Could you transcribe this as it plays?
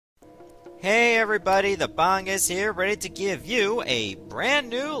Hey everybody, the Bong is here, ready to give you a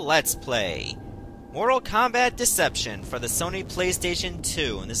brand new Let's Play. Mortal Kombat Deception for the Sony PlayStation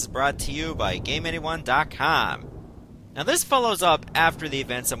 2, and this is brought to you by GameAnyone.com. Now this follows up after the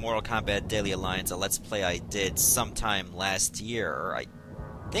events of Mortal Kombat Deadly Alliance, a Let's Play I did sometime last year. I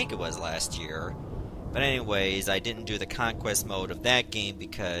think it was last year. But anyways, I didn't do the Konquest mode of that game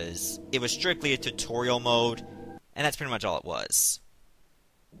because it was strictly a tutorial mode, and that's pretty much all it was.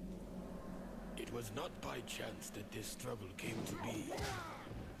 It was not by chance that this struggle came to be.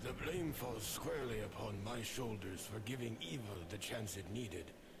 The blame falls squarely upon my shoulders for giving evil the chance it needed,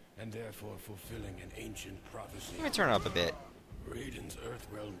 and therefore fulfilling an ancient prophecy. Let me turn it up a bit. Raiden's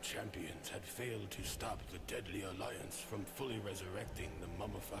Earthrealm champions had failed to stop the Deadly Alliance from fully resurrecting the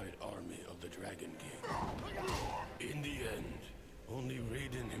mummified army of the Dragon King. In the end, only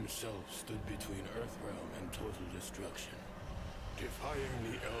Raiden himself stood between Earthrealm and total destruction. Defying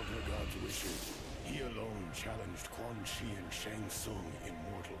the Elder God's wishes, he alone challenged Quan Chi and Shang Tsung in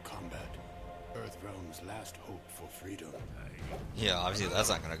Mortal Kombat, Earthrealm's last hope for freedom. Yeah, obviously that's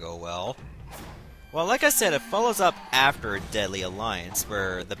not gonna go well. Well, like I said, it follows up after Deadly Alliance,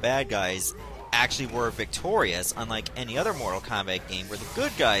 where the bad guys actually were victorious, unlike any other Mortal Kombat game where the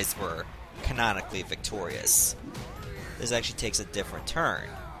good guys were canonically victorious. This actually takes a different turn.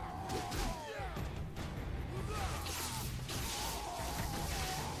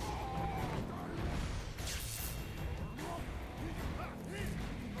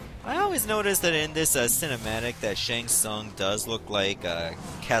 I always notice that in this cinematic that Shang Tsung does look like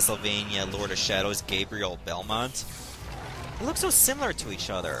Castlevania Lord of Shadows Gabriel Belmont. They look so similar to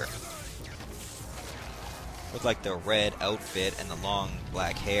each other. With like the red outfit and the long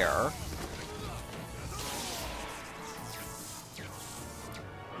black hair.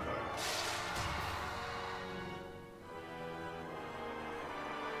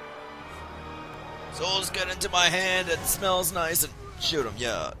 Souls get into my hand, it smells nice, and shoot him,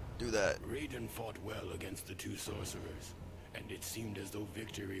 yeah. Do that. Raiden fought well against the two sorcerers, and it seemed as though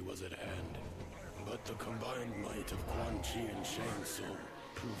victory was at hand. But the combined might of Quan Chi and Shang Tsung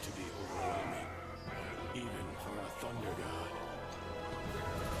proved to be overwhelming, even for a Thunder God.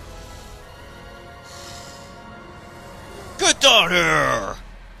 Get down here!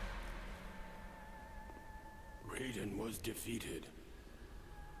 Raiden was defeated.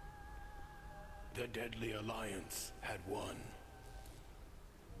 The Deadly Alliance had won.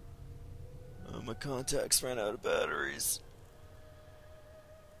 My contacts ran out of batteries.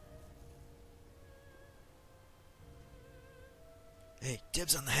 Hey,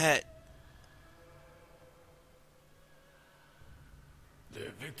 dibs on the hat.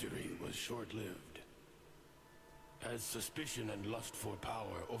 Their victory was short-lived. As suspicion and lust for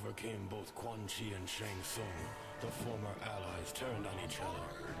power overcame both Quan Chi and Shang Tsung, the former allies turned on each other.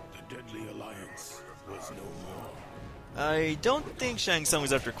 The Deadly Alliance was no more. I don't think Shang Tsung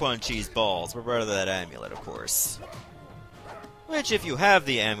was after Quan Chi's balls, but rather that amulet, of course. Which, if you have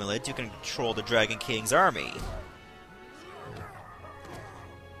the amulet, you can control the Dragon King's army.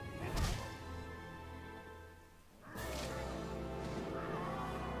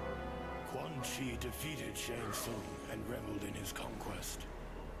 Quan Chi defeated Shang Tsung and reveled in his conquest.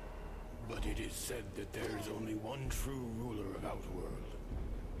 But it is said that there is only one true ruler of Outworld.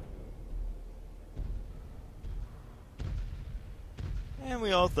 And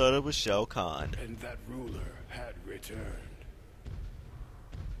we all thought it was Shao Kahn. And that ruler had returned.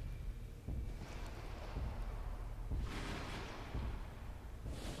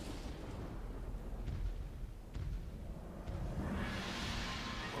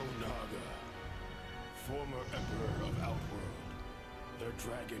 Onaga, former Emperor of Outworld, the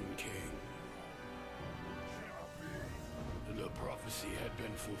Dragon King. The prophecy had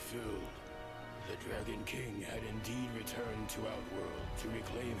been fulfilled. The Dragon King had indeed returned to Outworld to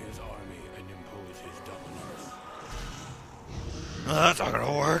reclaim his army and impose his dominance. That's not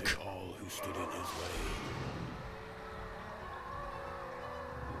gonna work. All who stood in his way.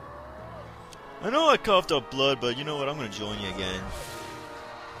 I know I coughed up blood, but you know what? I'm gonna join you again.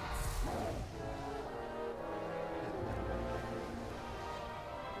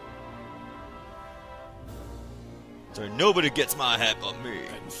 So nobody gets my hat but me.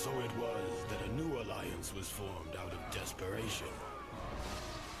 And so it was that a new alliance was formed out of desperation.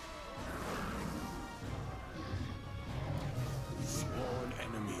 Sworn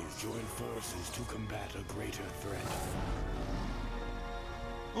enemies joined forces to combat a greater threat.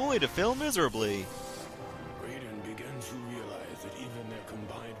 Only to fail miserably. Raiden began to realize that even their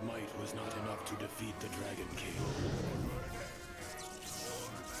combined might was not enough to defeat the Dragon King.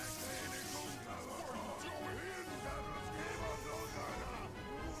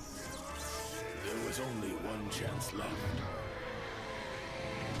 was only one chance left.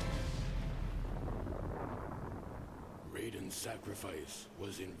 Raiden's sacrifice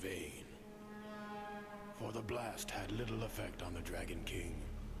was in vain, for the blast had little effect on the Dragon King.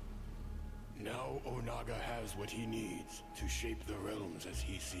 Now Onaga has what he needs to shape the realms as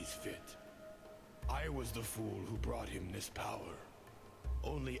he sees fit. I was the fool who brought him this power.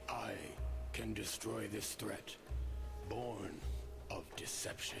 Only I can destroy this threat, born of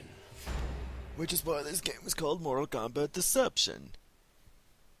deception. Which is why this game is called Mortal Kombat Deception.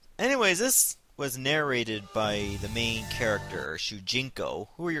 Anyways, this was narrated by the main character, Shujinko,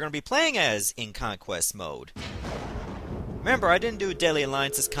 who you're going to be playing as in Konquest mode. Remember, I didn't do Deadly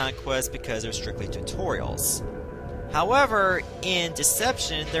Alliance's Konquest because they're strictly tutorials. However, in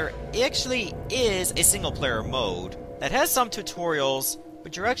Deception, there actually is a single-player mode that has some tutorials,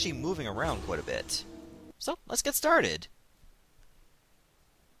 but you're actually moving around quite a bit. So, let's get started.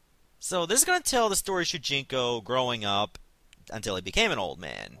 So, this is going to tell the story of Shujinko growing up until he became an old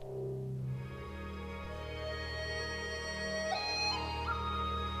man.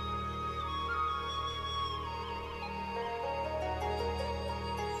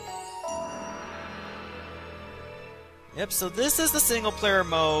 Yep, so this is the single-player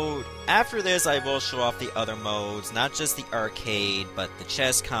mode. After this, I will show off the other modes, not just the arcade, but the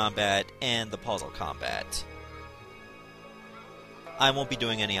chess combat and the puzzle combat. I won't be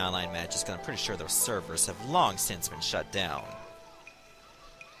doing any online matches because I'm pretty sure those servers have long since been shut down.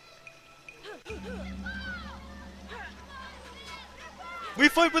 We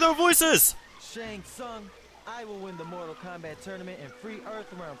fight with our voices! Shang Tsung, I will win the Mortal Kombat tournament and free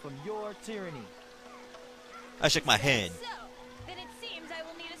Earthrealm from your tyranny. I shook my hand. So, then it seems I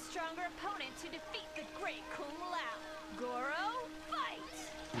will need a stronger opponent to defeat the great Kung Lao. Goro, fight!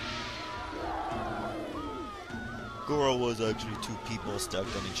 Goro was actually two people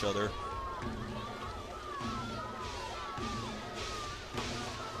stacked on each other.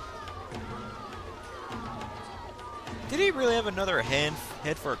 Did he really have another head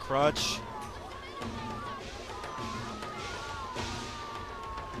for a crotch?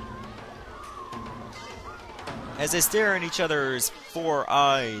 As they stare at each other's four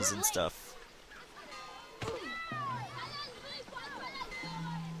eyes and stuff.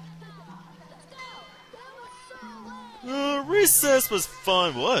 Recess was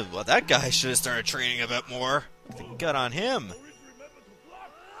fun. Well, that guy should have started training a bit more. The gut on him.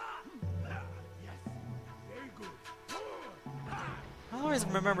 I always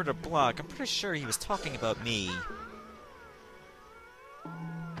remember to block. I'm pretty sure he was talking about me.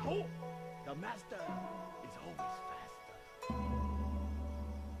 Oh, the master is always faster.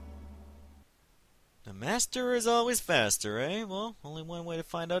 The master is always faster, eh? Well, only one way to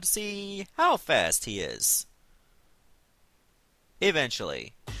find out to see how fast he is.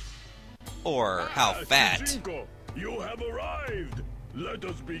 Eventually. Or how fat. Shujinko, you have arrived. Let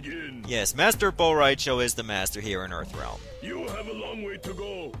us begin. Yes, Master Bo Raicho is the master here in Earthrealm. You have a long way to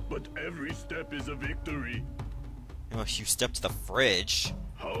go, but every step is a victory. Oh, you step to the fridge.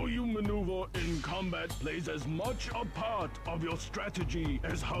 How you maneuver in combat plays as much a part of your strategy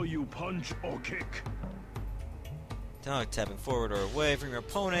as how you punch or kick. Dog tapping forward or away from your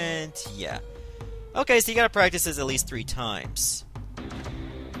opponent. Yeah. Okay, so you gotta practice this at least 3 times.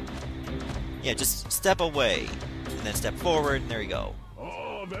 Yeah, just step away, and then step forward, and there you go.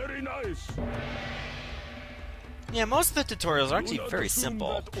 Oh, very nice. Yeah, most of the tutorials are actually very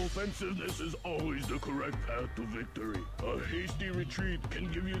simple. That offensiveness is always the correct path to victory. A hasty retreat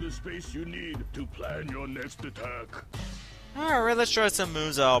can give you the space you need to plan your next attack. Alright, let's try some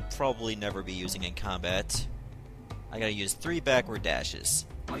moves I'll probably never be using in combat. I gotta use 3 backward dashes.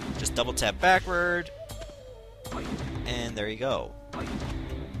 Just double tap backward, and there you go.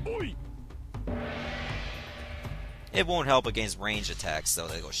 Oi! It won't help against ranged attacks, though.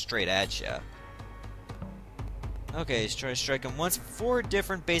 They go straight at you. Okay, let's try to strike him once. 4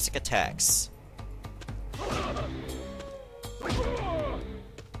 different basic attacks.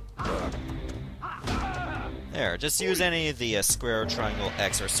 There, just use any of the square, triangle,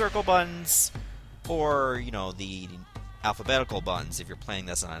 X, or circle buttons. Or, you know, the alphabetical buttons if you're playing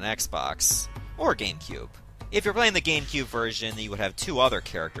this on an Xbox. Or GameCube. If you're playing the GameCube version, you would have 2 other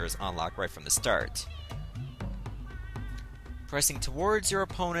characters unlocked right from the start. Pressing towards your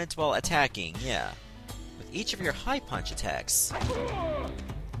opponent while attacking, yeah. With each of your high punch attacks.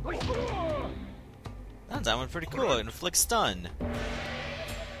 That one pretty cool, it inflicts stun.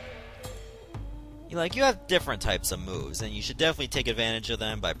 You have different types of moves, and you should definitely take advantage of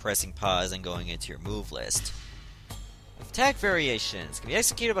them by pressing pause and going into your move list. Attack variations can be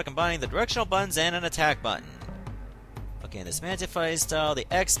executed by combining the directional buttons and an attack button. Okay, in this Mantify style, the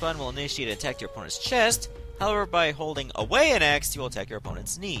X button will initiate an attack to your opponent's chest. However, by holding away an X, you will attack your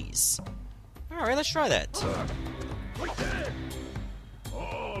opponent's knees. Alright, let's try that.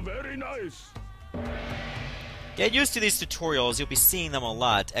 Oh, very nice. Get used to these tutorials, you'll be seeing them a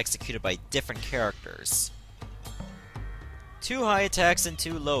lot, executed by different characters. 2 high attacks and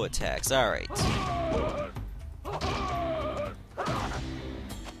 2 low attacks, alright.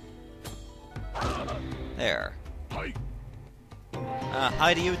 There.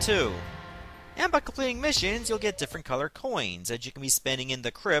 Hi to you too. And by completing missions, you'll get different color coins that you can be spending in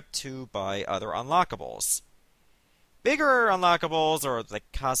the crypt to buy other unlockables. Bigger unlockables, or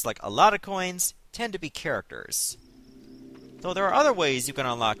that cost like a lot of coins, tend to be characters. Though there are other ways you can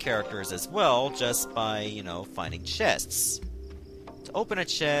unlock characters as well, just by, finding chests. To open a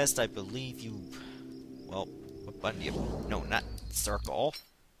chest, I believe you... Well, what button do you... No, not circle.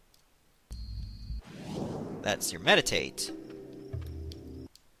 That's your meditate.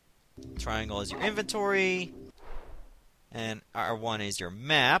 Triangle is your inventory. And R1 is your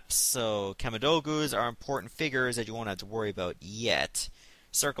map. So Kamidogus are important figures that you won't have to worry about yet.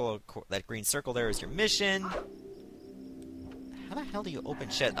 Circle, that green circle there is your mission. How the hell do you open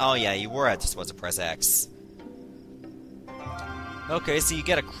chest? Oh yeah, you were supposed to press X. Okay, so you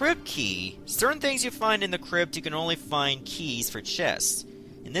get a crypt key. Certain things you find in the crypt, you can only find keys for chests.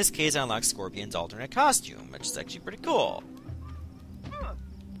 In this case, I unlocked Scorpion's alternate costume, which is actually pretty cool.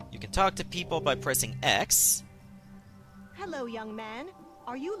 You can talk to people by pressing X. Hello, young man.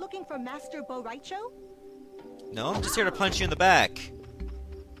 Are you looking for Master Boraicho? No, I'm just here to punch you in the back.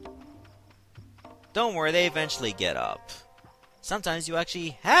 Don't worry, they eventually get up. Sometimes you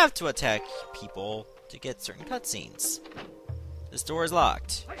actually have to attack people to get certain cutscenes. This door is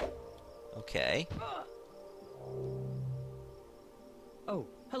locked. Okay. Oh,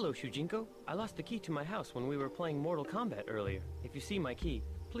 hello, Shujinko. I lost the key to my house when we were playing Mortal Kombat earlier. If you see my key,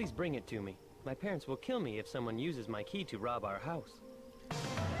 please bring it to me. My parents will kill me if someone uses my key to rob our house.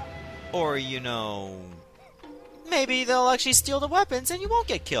 Or, maybe they'll actually steal the weapons and you won't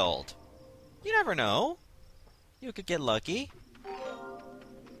get killed. You never know. You could get lucky.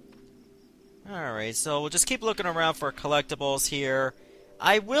 Alright, so we'll just keep looking around for collectibles here.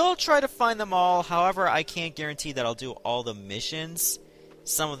 I will try to find them all, however, I can't guarantee that I'll do all the missions.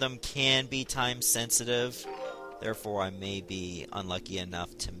 Some of them can be time sensitive, therefore I may be unlucky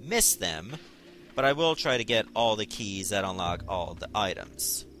enough to miss them. But I will try to get all the keys that unlock all the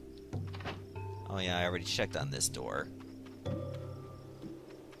items. Oh yeah, I already checked on this door.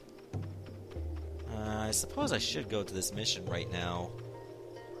 I suppose I should go to this mission right now.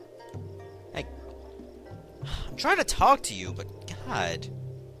 Hey, I'm trying to talk to you, but God.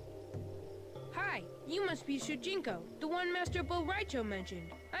 Hi, you must be Shujinko, the one Master Boraicho mentioned.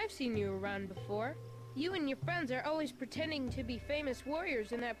 I've seen you around before. You and your friends are always pretending to be famous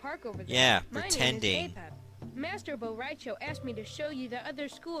warriors in that park over there. Yeah, My pretending. name is Apep. Master Boraicho asked me to show you the other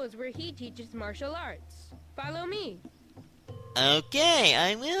schools where he teaches martial arts. Follow me. Okay,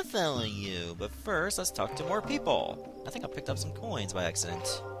 I will follow you, but first let's talk to more people. I think I picked up some coins by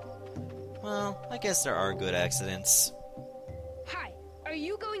accident. Well, I guess there are good accidents. Hi, are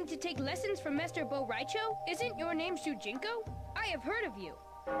you going to take lessons from Master Boraicho? Isn't your name Shujinko? I have heard of you.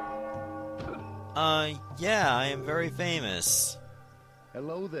 Yeah, I am very famous.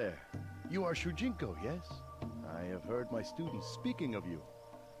 Hello there. You are Shujinko, yes? I have heard my students speaking of you.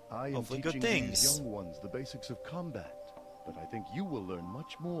 I am Hopefully good teaching things. these young ones the basics of combat, but I think you will learn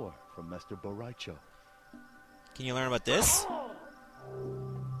much more from Master Boraicho. Can you learn about this?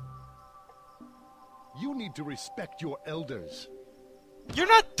 You need to respect your elders. You're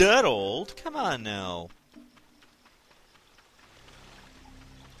not that old. Come on now.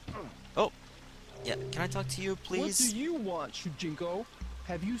 Oh. Yeah, can I talk to you, please? What do you want, Shujinko?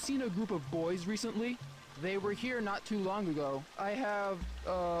 Have you seen a group of boys recently? They were here not too long ago. I have,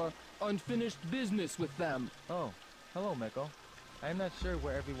 unfinished business with them. Oh, hello, Meko. I'm not sure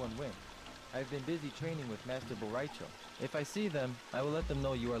where everyone went. I've been busy training with Master Boraicho. If I see them, I will let them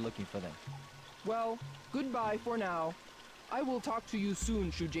know you are looking for them. Well, goodbye for now. I will talk to you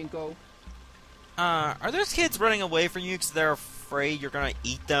soon, Shujinko. Are those kids running away from you because they're afraid you're gonna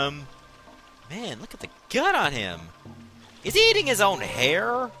eat them? Man, look at the gut on him. Is he eating his own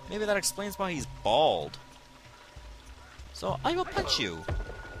hair? Maybe that explains why he's bald. So, I will punch you.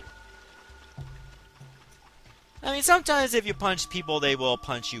 I mean, sometimes if you punch people, they will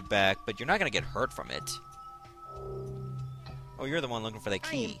punch you back, but you're not gonna get hurt from it. Oh, you're the one looking for that I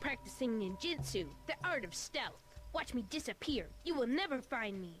key. am practicing ninjutsu, the art of stealth. Watch me disappear. You will never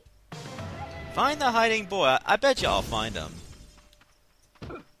find me. Find the hiding boy. I bet you I'll find him.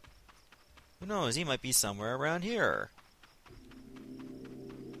 Who knows? He might be somewhere around here.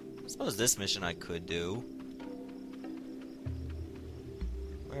 suppose this mission I could do.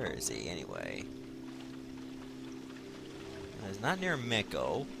 Where is he, anyway? He's not near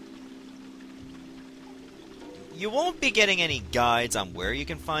Miko. You won't be getting any guides on where you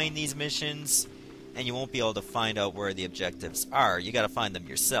can find these missions, and you won't be able to find out where the objectives are. You gotta find them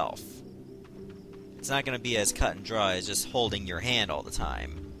yourself. It's not gonna be as cut and dry as just holding your hand all the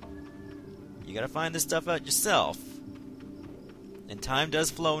time. You gotta find this stuff out yourself. And time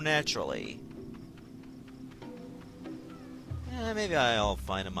does flow naturally. Maybe I'll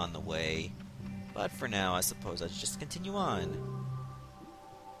find him on the way. But for now, I suppose I'll just continue on.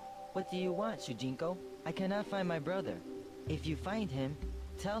 What do you want, Shujinko? I cannot find my brother. If you find him,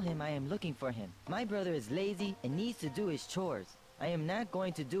 tell him I am looking for him. My brother is lazy and needs to do his chores. I am not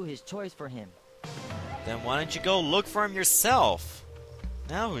going to do his chores for him. Then why don't you go look for him yourself?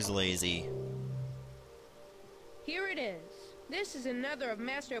 Now who's lazy? Here it is. This is another of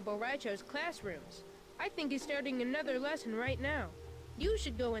Master Boraicho's classrooms. I think he's starting another lesson right now. You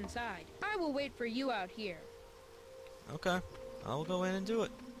should go inside. I will wait for you out here. Okay, I'll go in and do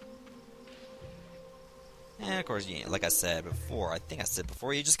it. And of course, yeah, like I said before,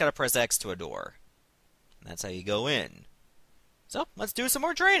 you just gotta press X to a door. And that's how you go in. So, let's do some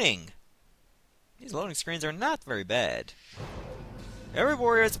more training! These loading screens are not very bad. Every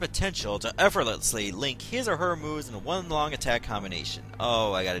warrior has the potential to effortlessly link his or her moves in one long attack combination.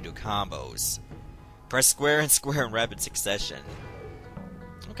 Oh, I gotta do combos. Press square and square in rapid succession.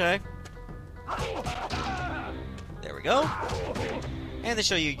 Okay. There we go. And they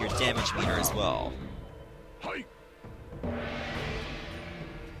show you your damage meter as well. Well,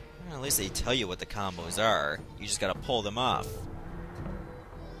 at least they tell you what the combos are. You just gotta pull them off.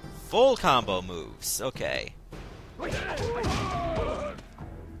 Full combo moves. Okay.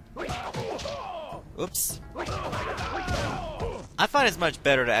 Oops. I find it's much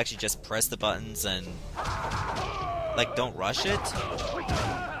better to actually just press the buttons and, like, don't rush it.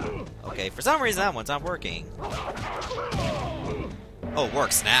 Okay, for some reason that one's not working. Oh, it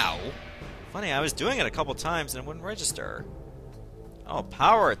works now. Funny, I was doing it a couple times and it wouldn't register. Oh,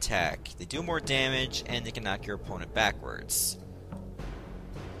 power attack. They do more damage and they can knock your opponent backwards.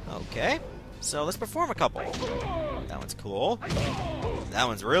 Okay, so let's perform a couple. That one's cool. That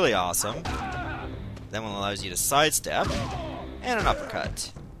one's really awesome. That one allows you to sidestep. And an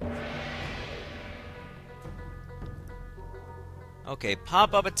uppercut. Okay,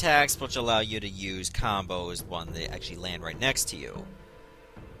 pop-up attacks which allow you to use combos when they actually land right next to you.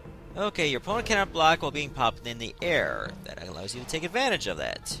 Okay, your opponent cannot block while being popped in the air. That allows you to take advantage of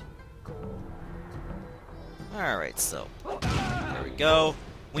that. Alright, so there we go.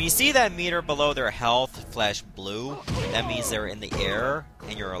 When you see that meter below their health flash blue, that means they're in the air,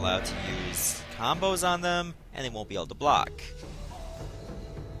 and you're allowed to use combos on them, and they won't be able to block.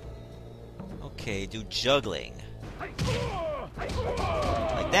 Okay, do juggling. Like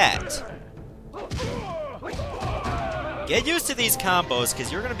that. Get used to these combos,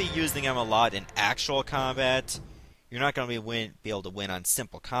 because you're going to be using them a lot in actual combat. You're not going to be able to win on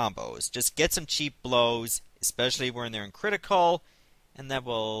simple combos. Just get some cheap blows, especially when they're in critical, and that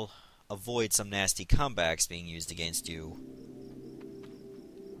will avoid some nasty comebacks being used against you.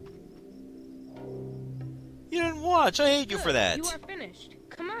 You didn't watch! I hate you for that! You are finished.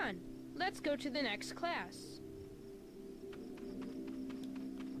 Come on, let's go to the next class.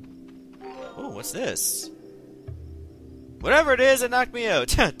 Oh, what's this? Whatever it is, it knocked me out.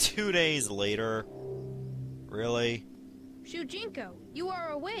 2 days later. Really? Shujinko, you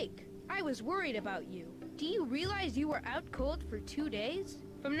are awake. I was worried about you. Do you realize you were out cold for 2 days?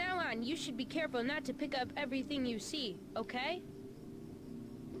 From now on, you should be careful not to pick up everything you see, okay?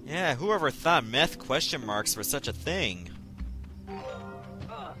 Yeah, whoever thought meth question marks were such a thing?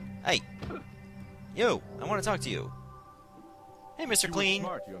 Hey! You! I want to talk to you. Hey, Mr. Clean! You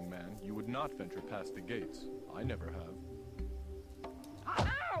were smart, young man. You would not venture past the gates. I never have.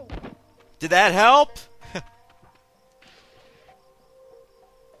 Ow! Did that help?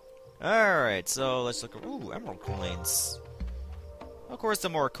 Alright, so let's look at... Ooh, emerald coins. Of course, the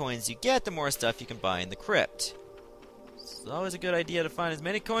more coins you get, the more stuff you can buy in the crypt. It's always a good idea to find as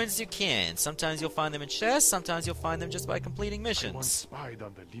many coins as you can. Sometimes you'll find them in chests, sometimes you'll find them just by completing missions. I once spied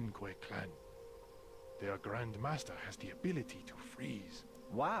on the Linquay clan. Their Grand Master has the ability to freeze.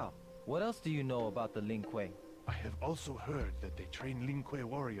 Wow. What else do you know about the Linquay? I have also heard that they train Linquay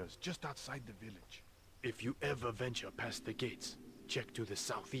warriors just outside the village. If you ever venture past the gates, check to the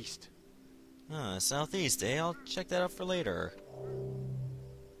southeast. Southeast, eh? I'll check that out for later.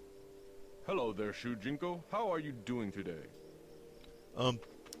 Hello there, Shujinko. How are you doing today? I'm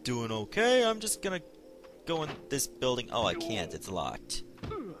doing okay. I'm just gonna go in this building. Oh, I can't. It's locked.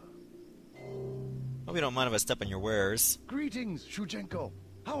 Hope you don't mind if I step on your wares. Greetings, Shujinko.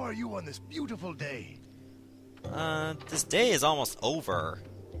 How are you on this beautiful day? This day is almost over.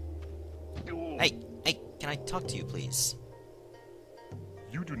 Hey, can I talk to you, please?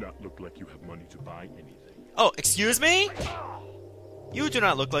 You do not look like you have money to buy anything. Oh, excuse me? You do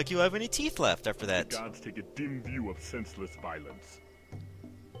not look like you have any teeth left after that. The gods take a dim view of senseless violence.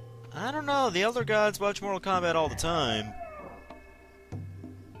 I don't know, the Elder Gods watch Mortal Kombat all the time.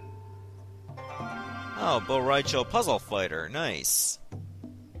 Oh, Bo Raicho Puzzle Fighter, nice.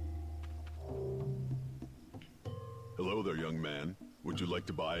 Hello there, young man. Would you like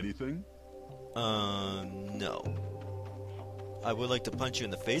to buy anything? No. I would like to punch you in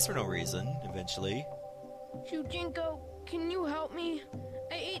the face for no reason, eventually. Shujinko, can you help me?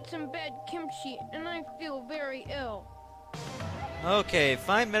 I ate some bad kimchi and I feel very ill. Okay,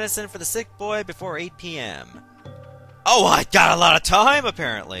 find medicine for the sick boy before 8 p.m. Oh, I got a lot of time,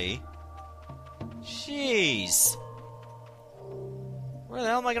 apparently! Jeez! Where the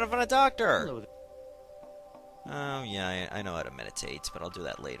hell am I gonna find a doctor? Hello. Oh, yeah, I know how to meditate, but I'll do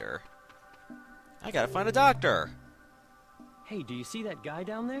that later. I gotta find a doctor! Hey, do you see that guy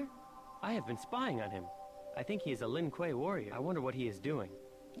down there? I have been spying on him. I think he is a Lin Kuei warrior. I wonder what he is doing.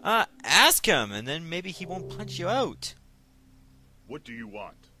 Ask him, and then maybe he won't punch you out. What do you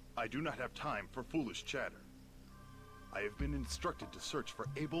want? I do not have time for foolish chatter. I have been instructed to search for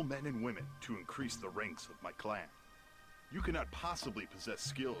able men and women to increase the ranks of my clan. You cannot possibly possess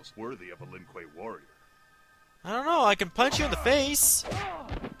skills worthy of a Lin Kuei warrior. I don't know, I can punch you in the face!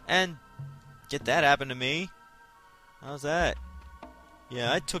 And get that happen to me. How's that?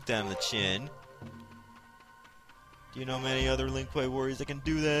 Yeah, I took down the chin. Do you know many other Lin Kuei warriors that can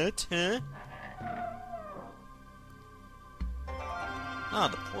do that, huh? Oh,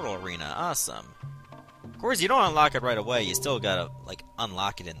 the portal arena, awesome. Of course, you don't unlock it right away, you still gotta, like,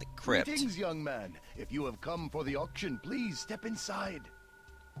 unlock it in the crypt. Greetings, young man. If you have come for the auction, please step inside.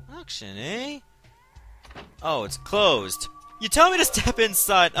 Auction, eh? Oh, it's closed. You tell me to step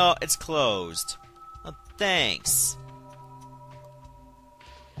inside. Oh, it's closed. Oh, thanks.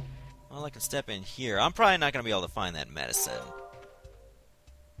 Well, I can step in here. I'm probably not going to be able to find that medicine.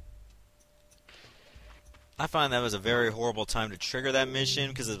 I find that was a very horrible time to trigger that mission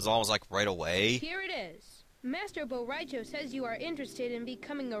because it was almost like right away. Here it is. Master Bo Raicho says you are interested in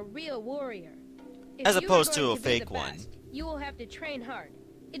becoming a real warrior. If As you opposed are to going a be fake the one. best, you will have to train hard.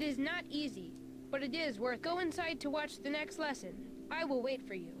 It is not easy, but it is worth. Go inside to watch the next lesson. I will wait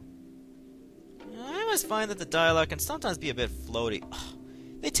for you. I always find that the dialogue can sometimes be a bit floaty. Ugh.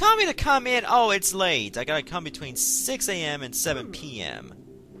 They tell me to come in. Oh, it's late. I gotta come between 6 a.m. and 7 p.m.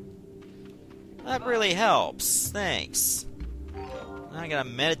 That really helps. Thanks. I gotta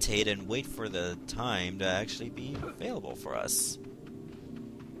meditate and wait for the time to actually be available for us.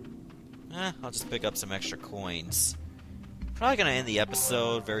 I'll just pick up some extra coins. Probably gonna end the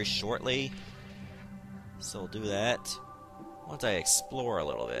episode very shortly. So we'll do that once I explore a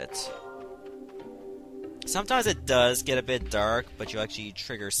little bit. Sometimes it does get a bit dark, but you actually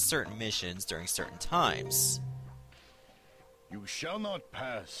trigger certain missions during certain times. You shall not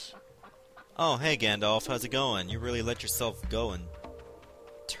pass. Oh, hey Gandalf, how's it going? You really let yourself go and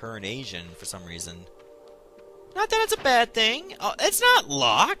turn Asian for some reason. Not that it's a bad thing. Oh, it's not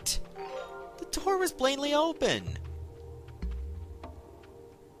locked. The door was blatantly open.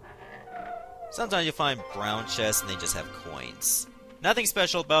 Sometimes you find brown chests and they just have coins. Nothing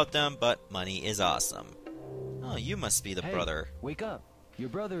special about them, but money is awesome. Oh, you must be the brother. Wake up. Your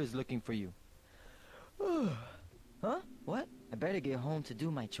brother is looking for you. Huh? What? I better get home to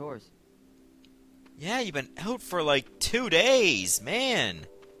do my chores. Yeah, you've been out for like 2 days, man.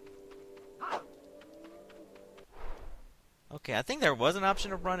 Okay, I think there was an option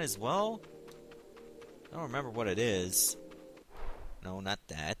to run as well. I don't remember what it is. No, not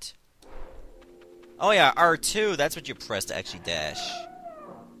that. Oh yeah, R2, that's what you press to actually dash.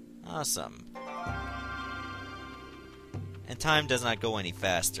 Awesome. And time does not go any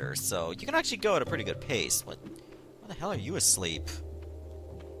faster, so you can actually go at a pretty good pace. What the hell are you asleep?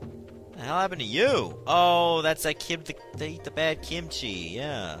 What the hell happened to you? Oh, that's that kid that ate the bad kimchi,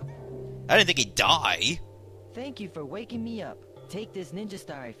 yeah. I didn't think he'd die. Thank you for waking me up. Take this ninja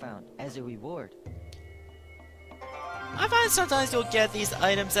star I found as a reward. I find sometimes you'll get these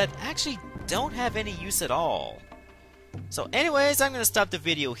items that actually don't have any use at all. So anyways, I'm going to stop the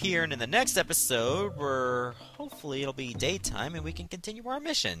video here, and in the next episode, where hopefully it'll be daytime and we can continue our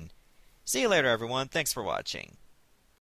mission. See you later, everyone. Thanks for watching.